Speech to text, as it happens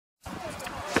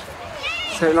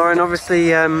So Lauren, obviously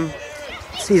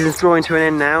season's drawing to an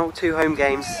end now, 2 home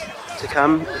games to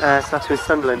come, starting with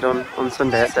Sunderland on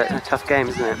Sunday. It's a tough game,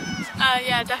 isn't it?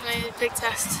 Yeah, definitely a big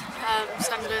test.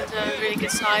 Sunderland are a really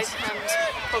good side and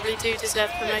probably do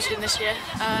deserve promotion this year.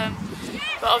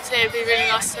 But obviously it would be really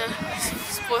nice to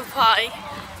spoil the party.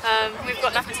 We've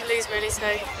got nothing to lose really,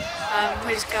 so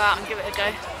we just go out and give it a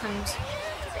go. And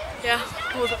yeah,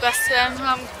 all the best to them.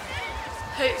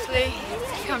 Hopefully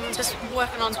I'm just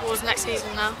working on towards next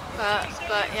season now.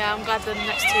 But yeah, I'm glad the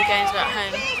next 2 games are at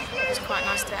home. It's quite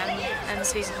nice to end the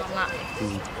season on that.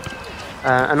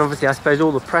 And obviously, I suppose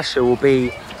all the pressure will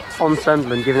be on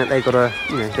Sunderland, given that they've got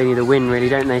they need a win, really,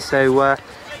 don't they? So,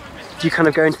 do you kind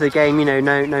of go into the game,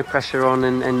 no pressure on,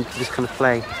 and just kind of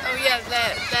play? Oh yeah,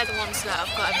 they're the ones that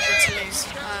have got everything to lose.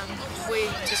 We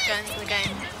just go into the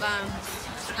game,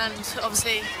 and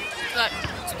obviously, like,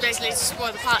 basically to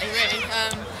spoil the party, really.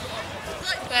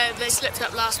 They slipped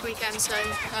up last weekend, so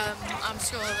I'm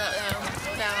sure that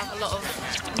they'll have a lot of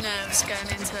nerves going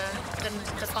into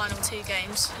the final 2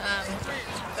 games.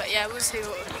 But yeah, we'll see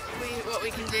what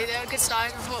we can do. They're a good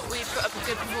side. I thought we put up a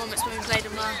good performance when we played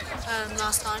them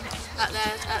last time at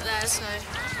theirs. So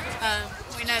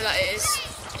we know that it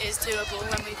is doable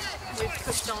when we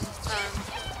pushed on.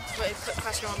 We put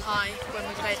pressure on high when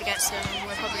we played against them, and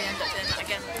we'll probably end up doing that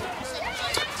again.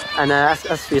 And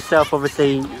as for yourself,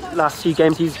 obviously, last few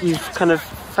games you've kind of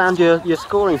found your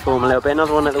scoring form a little bit.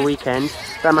 Another one at the weekend.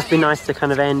 That must be nice to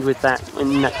kind of end with that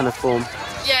in that kind of form.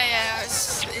 Yeah,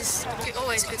 it's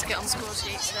always good to get on the score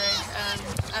sheet. So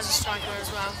as a striker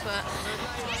as well, but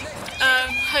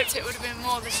hoped it would have been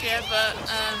more this year, but it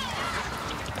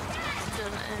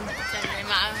doesn't really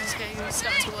matter. We're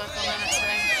starting to work on that. So.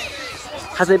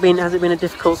 Has it been a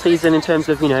difficult season in terms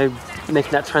of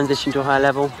making that transition to a higher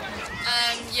level?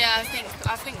 Yeah, I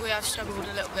think we have struggled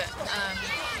a little bit.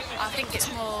 I think it's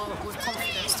more with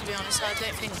confidence, to be honest. I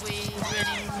don't think we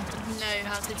really know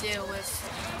how to deal with.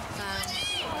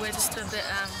 We're just a bit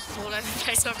all over the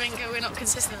place. I think we're not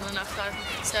consistent enough.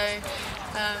 So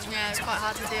yeah, it's quite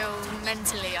hard to deal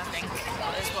mentally. I think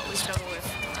is what we struggle with.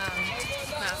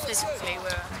 Physically,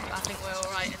 I think we're all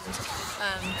right.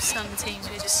 And some teams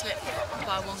we just slip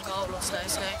by 1 goal or so.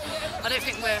 So I don't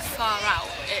think we're far out.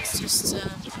 It's just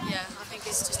yeah, I think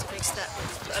it's just a big step.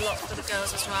 A lot for the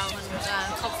girls as well. And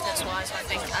confidence-wise, I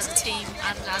think as a team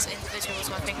and as individuals,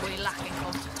 I think we lack in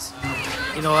confidence.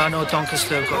 I know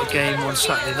Doncaster have got a game on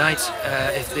Saturday night.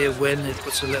 If they win, it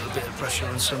puts a little bit of pressure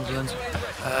on Sunderland.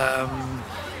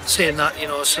 Saying that,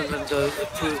 Sunderland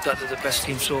have proved that they're the best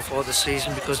team so far this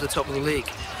season because they're top of the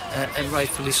league, and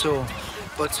rightfully so.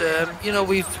 But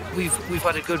we've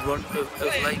had a good run of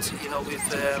late. We've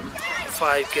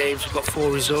 5 games, we've got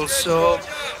 4 results. So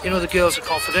the girls are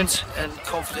confident, and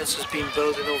confidence has been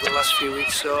building over the last few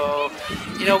weeks. So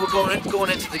we're going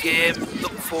into the game,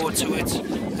 looking forward to it,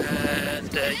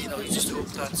 and you just hope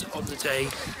that on the day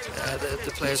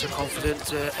the players are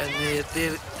confident and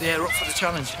they're up for the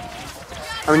challenge.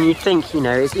 I mean, you'd think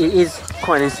it is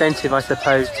quite an incentive, I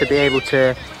suppose, to be able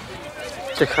to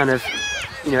kind of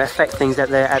affect things at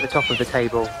the top of the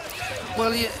table.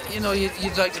 Well,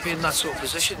 you'd like to be in that sort of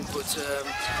position, but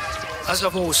as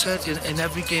I've always said, in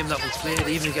every game that we played,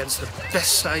 even against the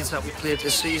best sides that we played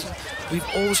this season, we've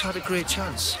always had a great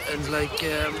chance. And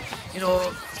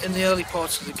in the early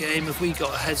parts of the game, if we got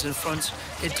our heads in front,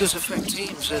 it does affect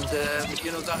teams, and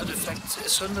that would affect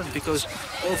Sunderland because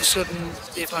all of a sudden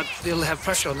they'll have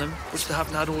pressure on them, which they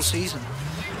haven't had all season.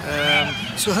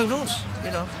 So who knows?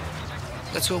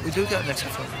 Let's hope we do get an extra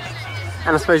fun.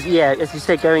 And I suppose, yeah, as you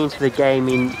said, going into the game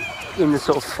in the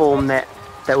sort of form that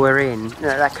we're in,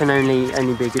 that can only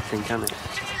be a good thing, can't it?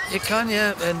 It can,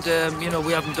 yeah, and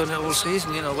we haven't done it all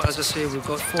season. As I say, we've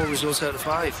got 4 results out of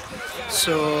 5,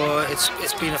 so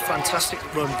it's been a fantastic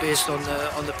run based on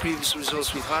the previous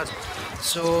results we've had.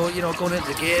 So going into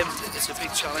the game, it's a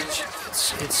big challenge.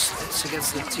 It's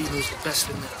against the team who's the best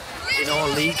in our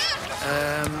league,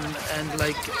 and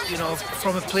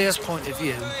from a player's point of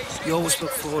view, you always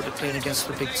look forward to playing against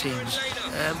the big teams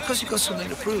because you've got something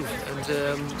to prove, and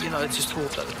I just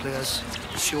hope that the players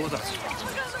show that.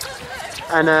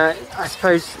 And I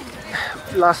suppose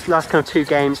last kind of 2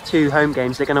 games, 2 home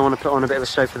games, they're going to want to put on a bit of a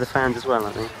show for the fans as well,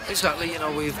 aren't they? Exactly.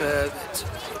 We've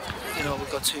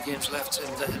got 2 games left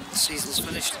and the season's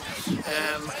finished.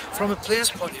 From a player's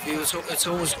point of view, it's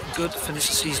always good to finish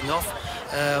the season off.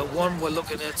 One, we're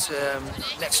looking at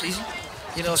next season.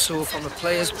 You know, so from a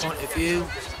player's point of view,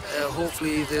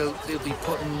 hopefully they'll be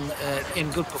putting in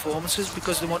good performances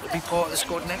because they want to be part of the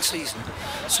squad next season.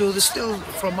 So there's still,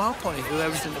 from our point of view,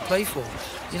 everything to play for.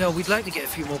 You know, we'd like to get a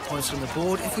few more points on the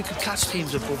board. If we could catch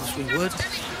teams above us, we would.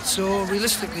 So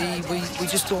realistically, we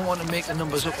just don't want to make the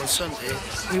numbers up on Sunday.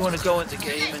 We want to go into the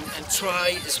game and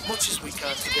try as much as we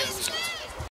can to get a result.